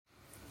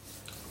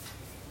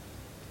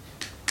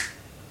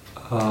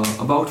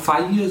About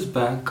 5 years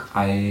back,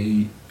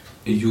 I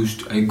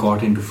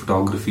got into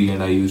photography,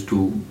 and I used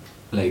to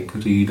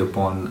read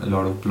upon a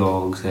lot of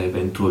blogs. I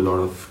went through a lot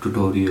of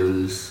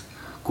tutorials,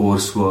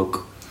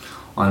 coursework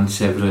on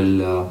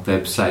several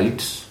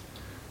websites,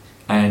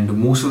 and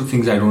most of the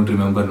things I don't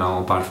remember now,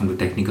 apart from the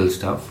technical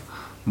stuff.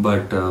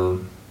 But the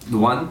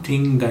one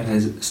thing that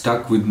has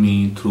stuck with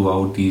me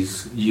throughout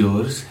these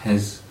years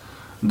has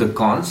the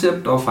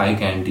concept of eye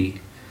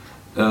candy.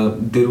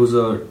 There was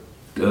a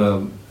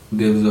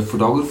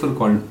photographer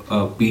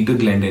called Peter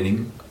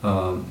Glendinning,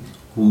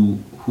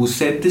 who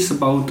said this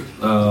about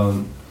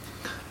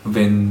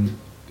when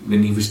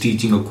he was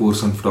teaching a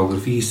course on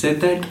photography. He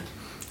said that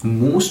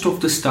most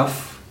of the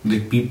stuff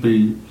that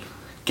people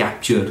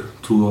capture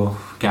through a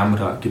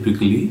camera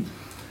typically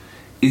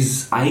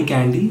is eye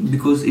candy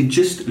because it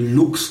just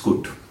looks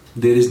good.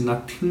 There is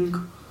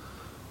nothing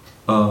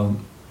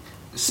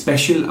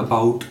special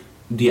about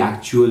the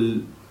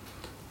actual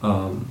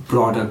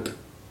product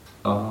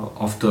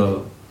of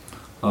the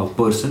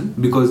person,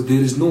 because there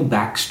is no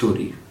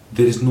backstory,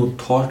 there is no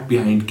thought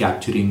behind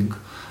capturing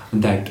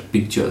that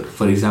picture.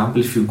 For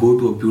example, if you go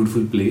to a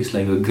beautiful place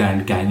like a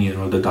Grand Canyon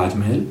or the Taj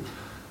Mahal,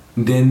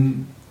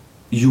 then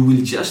you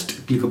will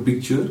just click a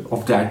picture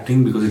of that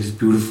thing because it is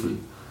beautiful.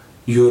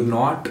 You're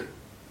not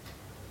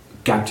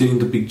capturing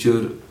the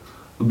picture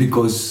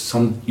because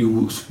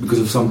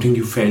of something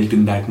you felt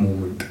in that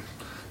moment.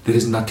 There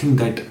is nothing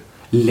that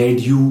led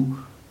you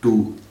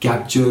to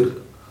capture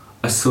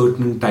a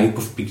certain type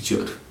of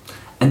picture,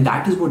 and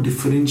that is what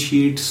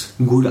differentiates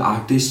good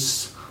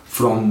artists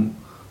from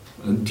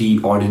the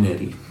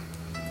ordinary.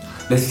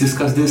 Let's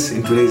discuss this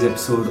in today's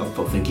episode of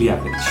Perfectly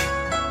Average.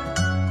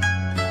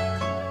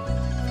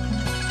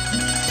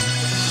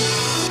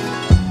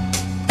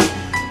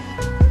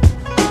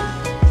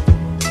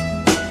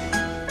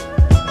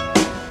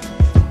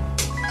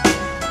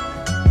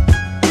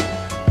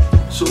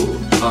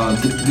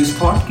 This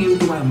thought came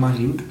to my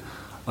mind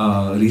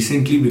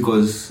recently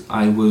because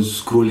I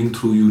was scrolling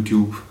through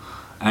YouTube,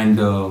 and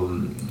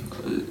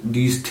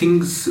these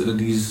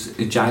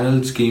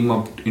channels came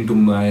up into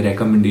my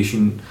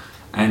recommendation,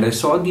 and I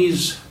saw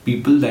these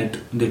people that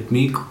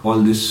make all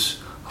this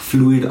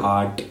fluid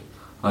art.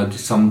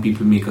 Some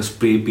people make a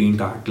spray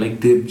paint art, like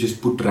they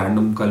just put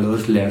random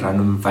colors,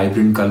 random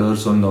vibrant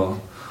colors on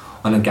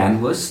a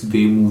canvas.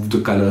 They move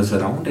the colors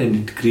around and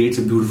it creates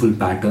a beautiful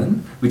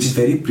pattern which is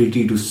very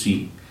pretty to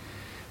see.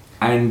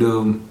 And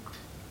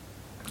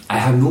I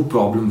have no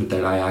problem with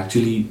that. I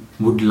actually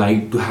would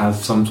like to have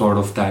some sort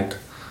of that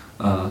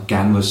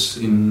canvas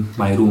in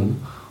my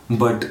room.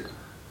 But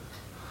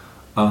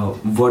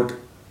what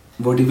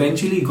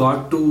eventually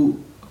got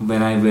to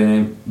when I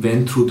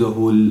went through the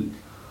whole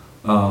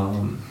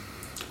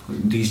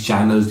these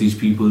channels, these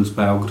people's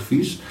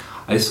biographies,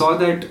 I saw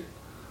that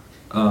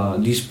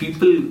these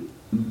people,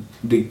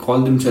 they call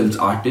themselves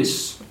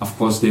artists. Of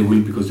course they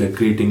will, because they're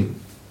creating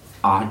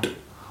art.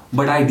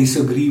 But I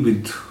disagree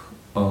with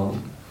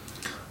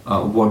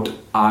what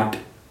art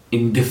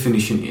in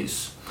definition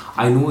is.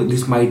 I know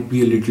this might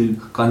be a little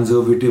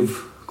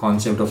conservative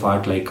concept of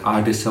art, like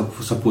art is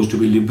supposed to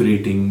be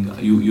liberating.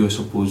 You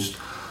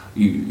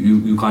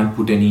can't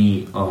put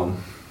any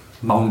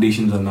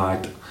foundations on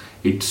art.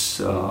 It's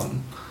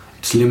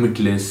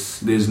limitless.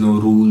 There's no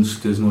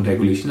rules. There's no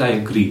regulations. I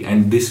agree,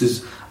 and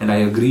I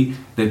agree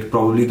that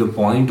probably the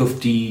point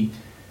of the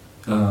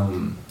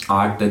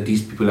art that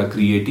these people are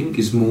creating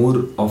is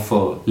more of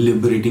a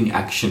liberating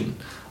action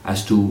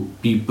as to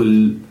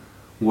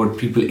what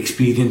people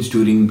experience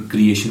during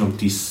creation of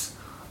these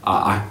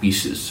art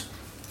pieces.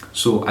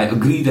 So I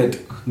agree that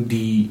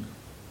the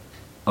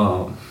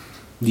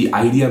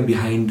idea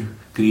behind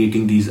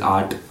creating these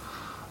art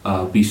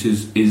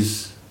pieces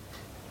is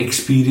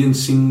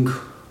experiencing,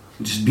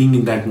 just being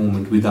in that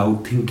moment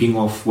without thinking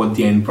of what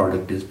the end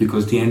product is,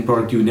 because the end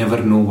product, you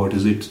never know what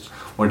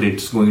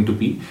it's going to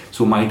be,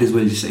 so might as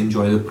well just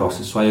enjoy the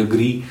process. So I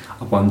agree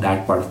upon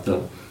that part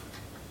of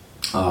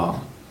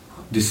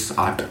this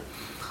art.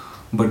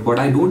 But what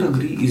I don't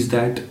agree is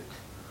that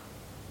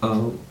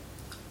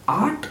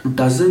art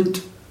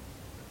doesn't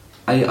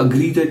I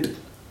agree that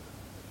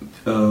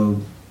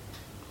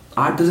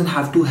art doesn't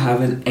have to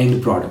have an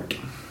end product.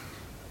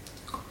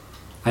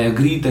 I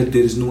agree that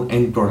there is no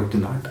end product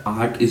in art.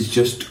 Art is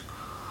just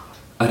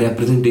a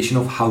representation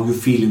of how you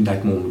feel in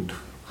that moment.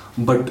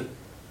 But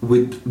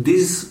with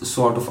this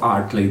sort of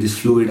art, like this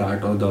fluid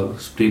art or the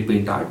spray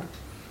paint art,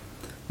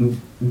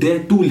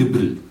 they're too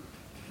liberal.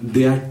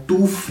 They are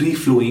too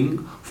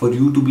free-flowing for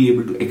you to be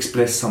able to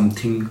express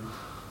something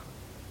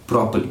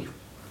properly.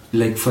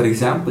 Like, for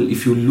example,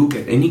 if you look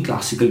at any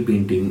classical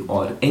painting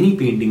or any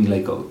painting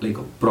like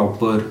a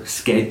proper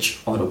sketch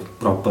or a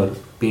proper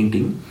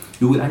painting,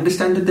 you will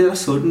understand that there are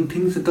certain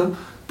things that the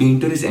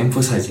painter is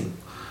emphasizing,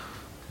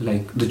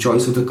 like the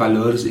choice of the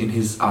colors in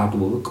his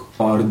artwork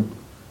or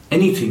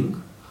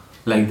anything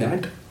like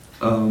that,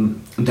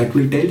 that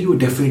will tell you a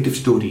definitive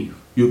story.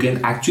 You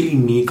can actually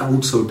make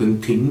out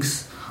certain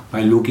things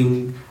by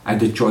looking at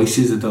the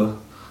choices that the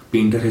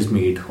painter has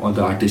made or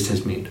the artist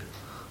has made.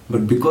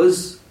 But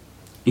because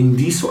in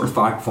these sort of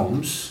art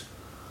forms,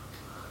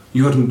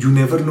 you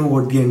never know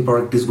what the end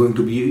product is going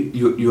to be.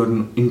 You're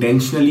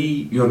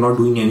intentionally, you're not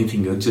doing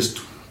anything. You're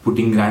just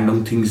putting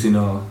random things in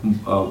a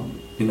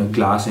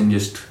glass and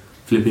just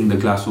flipping the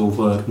glass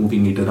over,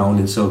 moving it around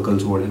in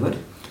circles, whatever.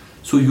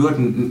 So you are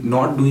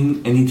not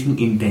doing anything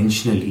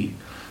intentionally.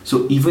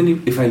 So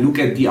even if I look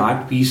at the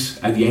art piece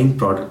at the end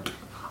product,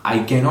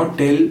 I cannot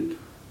tell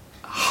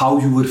how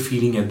you were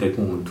feeling at that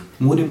moment.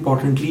 More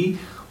importantly,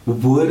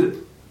 for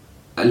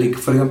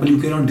example, you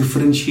cannot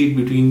differentiate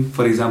between,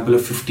 for example, a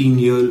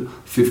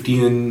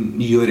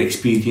 15-year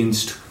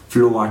experienced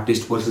flow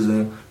artist versus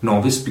a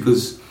novice,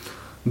 because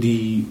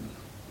the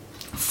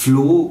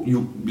flow,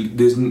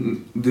 there's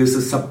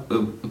a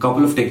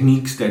couple of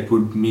techniques that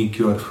would make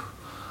your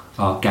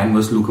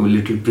canvas look a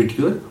little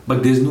prettier,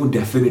 but there's no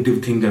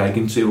definitive thing that I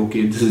can say,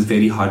 okay, this is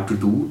very hard to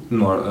do,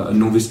 nor a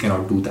novice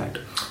cannot do that,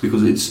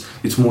 because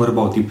it's more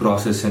about the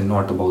process and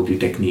not about the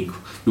technique.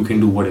 You can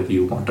do whatever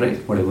you want, right?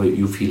 Whatever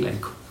you feel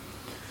like.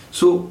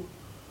 So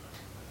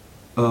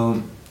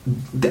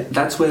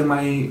that's where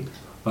my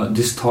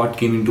this thought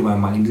came into my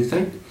mind, is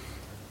that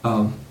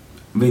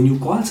when you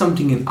call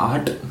something an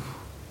art,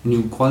 when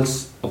you call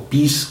a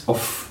piece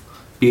of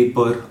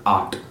paper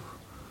art,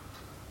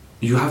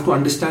 you have to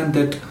understand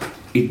that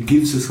it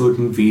gives a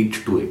certain weight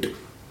to it.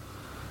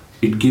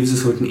 It gives a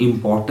certain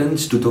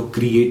importance to the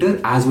creator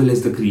as well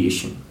as the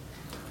creation,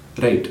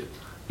 right?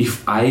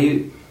 If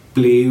I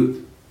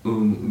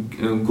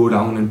go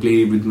down and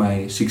play with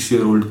my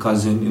 6-year-old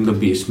cousin in the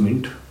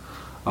basement,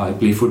 I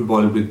play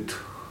football with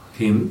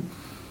him,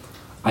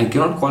 I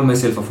cannot call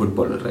myself a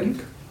footballer, right?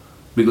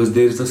 Because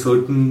there is a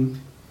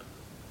certain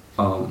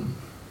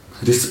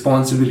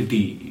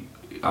responsibility.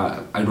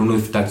 I don't know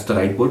if that's the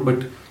right word,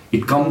 but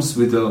it comes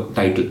with a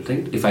title,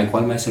 right? If I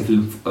call myself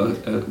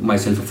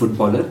a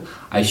footballer,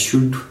 I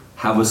should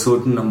have a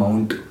certain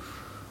amount,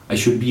 I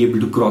should be able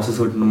to cross a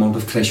certain amount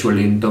of threshold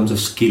in terms of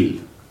skill,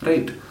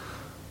 right?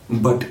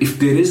 But if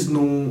there is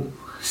no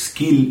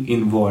skill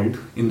involved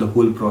in the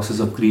whole process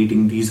of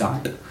creating these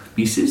art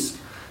pieces,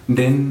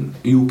 then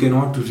you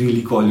cannot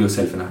really call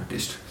yourself an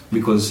artist,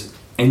 because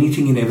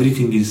anything and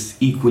everything is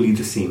equally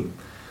the same.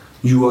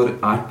 Your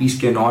art piece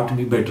cannot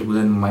be better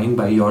than mine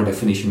by your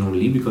definition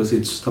only, because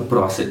it's the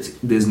process.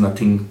 There's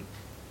nothing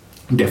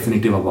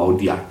definitive about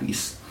the art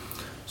piece.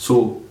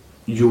 So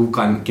you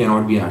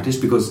cannot be an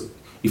artist, because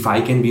if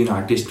I can be an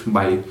artist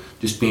by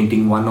just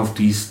painting one of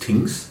these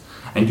things,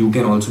 and you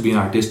can also be an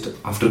artist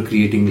after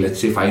creating,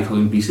 let's say,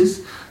 5,000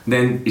 pieces,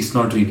 then it's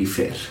not really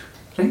fair,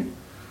 right?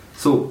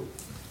 So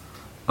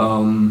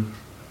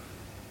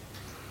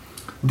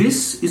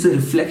this is a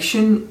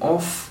reflection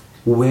of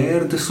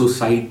where the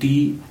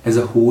society as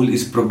a whole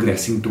is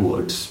progressing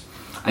towards.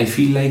 I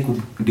feel like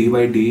day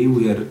by day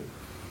we are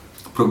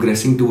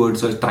progressing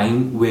towards a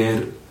time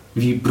where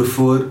we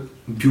prefer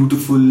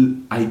beautiful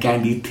eye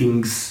candy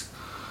things,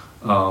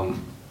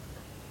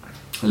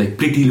 like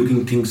pretty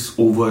looking things,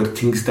 over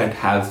things that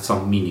have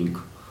some meaning.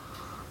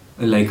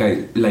 Like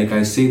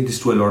I say this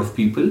to a lot of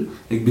people,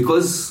 like,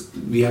 because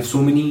we have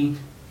so many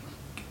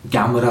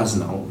cameras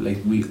now, like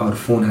our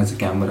phone has a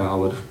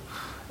camera,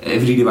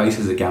 every device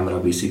has a camera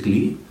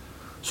basically.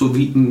 So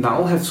we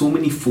now have so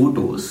many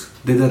photos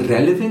that the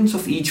relevance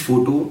of each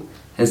photo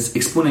has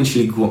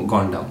exponentially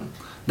gone down.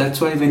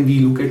 That's why when we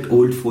look at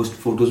old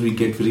photos, we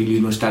get really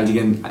nostalgic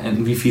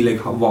and we feel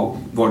like, wow,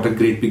 what a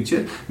great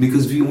picture,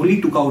 because we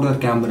only took out our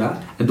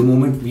camera at the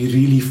moment we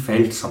really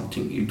felt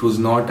something. It was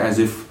not as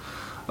if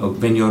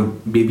when your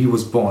baby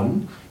was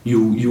born,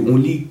 you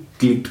only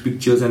clicked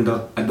pictures at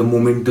the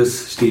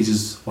momentous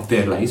stages of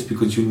their lives,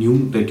 because you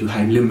knew that you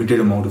had limited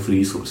amount of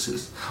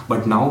resources.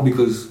 But now,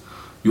 because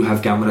you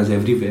have cameras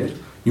everywhere,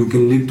 you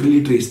can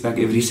literally trace back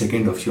every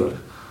second of your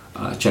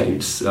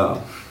child's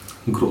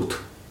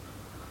growth.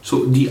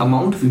 So the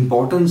amount of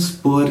importance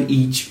per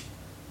each,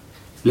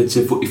 let's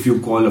say if you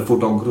call a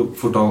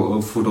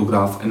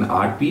photograph an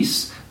art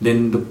piece,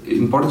 then the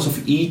importance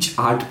of each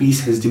art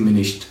piece has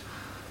diminished.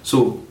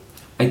 So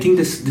I think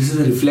this is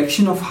a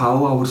reflection of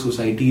how our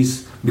society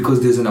is,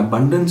 because there's an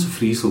abundance of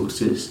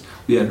resources.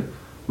 We are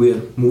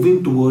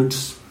moving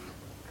towards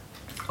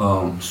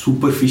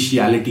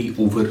superficiality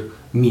over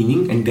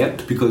meaning and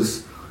depth,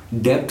 because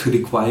depth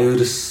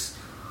requires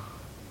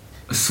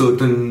a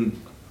certain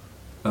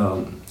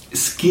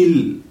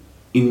skill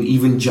in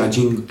even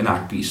judging an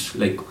art piece.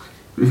 Like,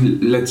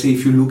 let's say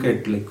if you look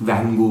at like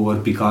Van Gogh or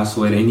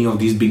Picasso or any of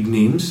these big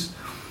names,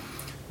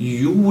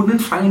 you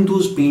wouldn't find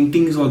those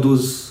paintings or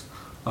those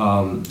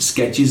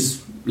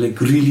sketches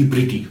like really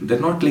pretty. They're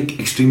not like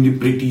extremely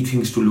pretty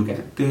things to look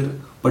at.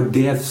 But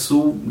they are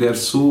so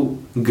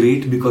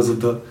great because of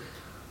the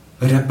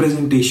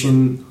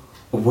representation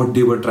of what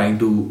they were trying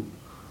to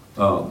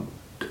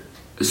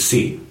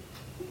say.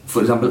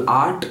 For example,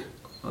 art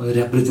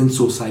represents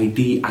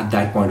society at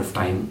that point of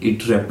time.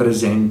 It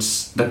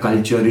represents the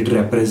culture. It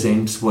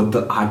represents what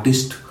the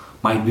artist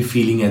might be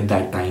feeling at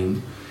that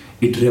time.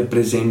 It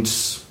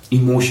represents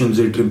emotions.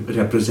 It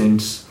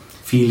represents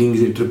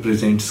feelings. It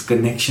represents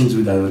connections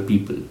with other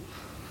people.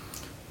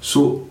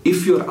 So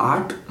if your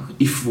art,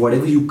 if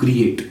whatever you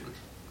create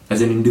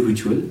as an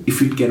individual,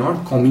 if it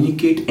cannot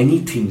communicate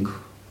anything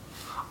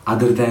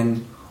other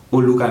than, oh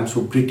look, I'm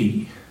so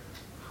pretty,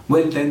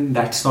 well then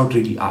that's not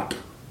really art.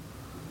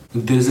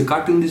 There's a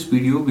cut in this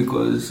video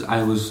because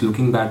I was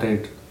looking back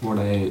at what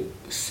I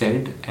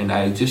said, and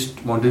I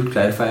just wanted to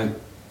clarify a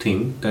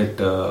thing that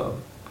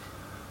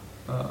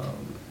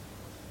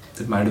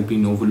that might have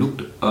been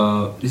overlooked,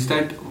 is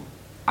that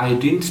I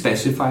didn't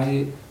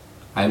specify,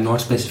 I'm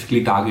not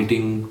specifically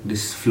targeting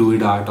this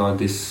fluid art or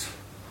this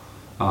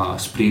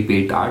spray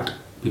paint art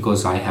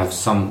because I have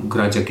some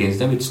grudge against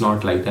them. It's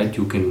not like that.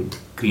 You can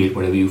create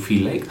whatever you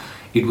feel like.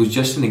 It was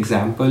just an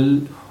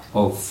example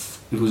of,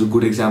 it was a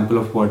good example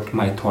of what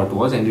my thought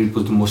was, and it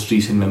was the most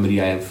recent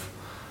memory I have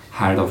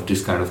had of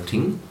this kind of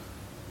thing.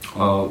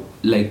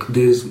 Like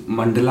there is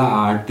mandala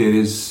art, there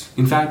is,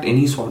 in fact,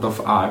 any sort of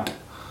art.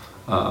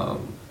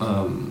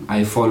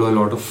 I follow a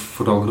lot of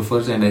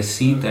photographers, and I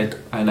see that,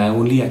 and I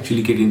only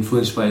actually get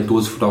influenced by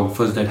those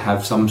photographers that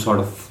have some sort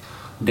of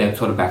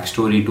depth or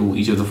backstory to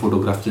each of the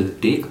photographs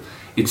that they take.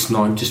 It's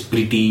not just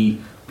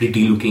pretty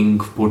looking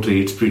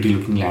portraits, pretty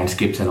looking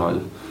landscapes and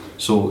all.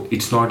 So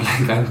it's not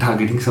like I'm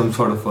targeting some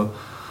sort of a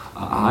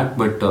art,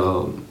 but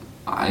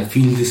I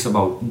feel this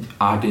about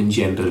art in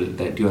general,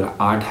 that your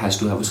art has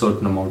to have a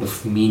certain amount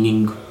of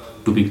meaning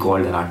to be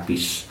called an art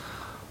piece.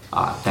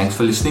 Thanks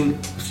for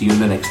listening. See you in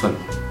the next one.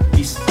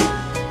 Peace.